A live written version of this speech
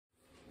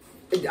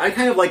I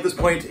kind of like this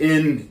point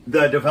in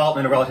the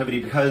development of relativity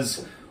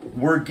because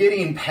we're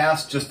getting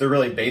past just the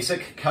really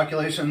basic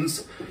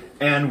calculations,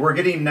 and we're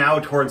getting now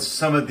towards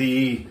some of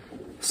the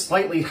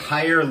slightly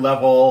higher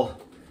level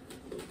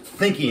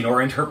thinking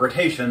or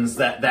interpretations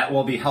that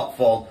will be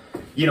helpful,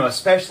 you know,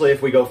 especially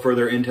if we go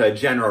further into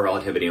general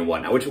relativity and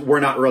whatnot, which we're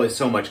not really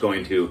so much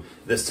going to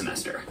this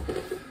semester.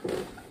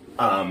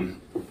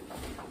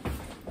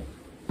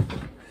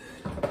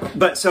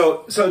 But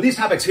so these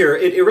topics here,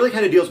 it really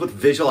kind of deals with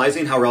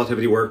visualizing how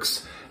relativity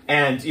works.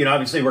 And, you know,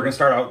 obviously we're going to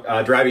start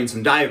out deriving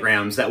some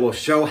diagrams that will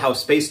show how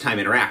space-time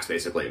interacts,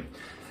 basically.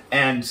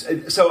 And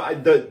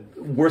so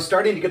we're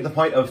starting to get to the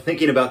point of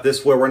thinking about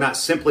this where we're not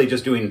simply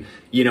just doing,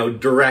 you know,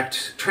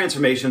 direct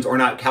transformations or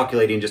not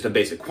calculating just a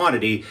basic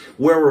quantity,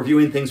 where we're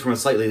viewing things from a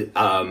slightly,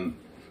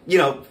 you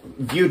know,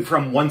 viewed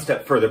from one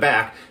step further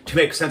back to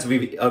make sense of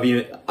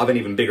an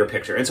even bigger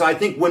picture. And so I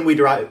think when we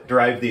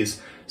derive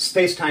these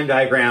space-time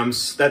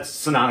diagrams, that's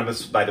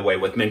synonymous, by the way,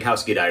 with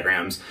Minkowski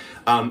diagrams,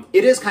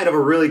 it is kind of a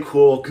really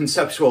cool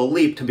conceptual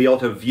leap to be able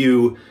to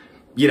view,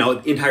 you know,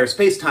 entire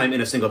space-time in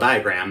a single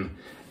diagram,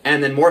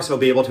 and then more so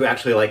be able to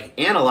actually like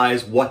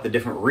analyze what the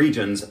different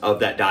regions of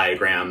that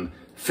diagram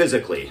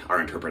physically are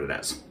interpreted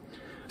as.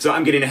 So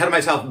I'm getting ahead of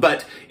myself,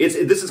 but this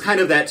is kind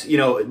of that, you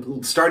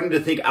know, starting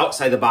to think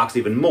outside the box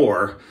even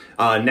more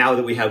now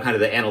that we have kind of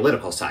the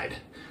analytical side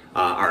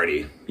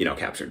already, you know,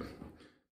 captured.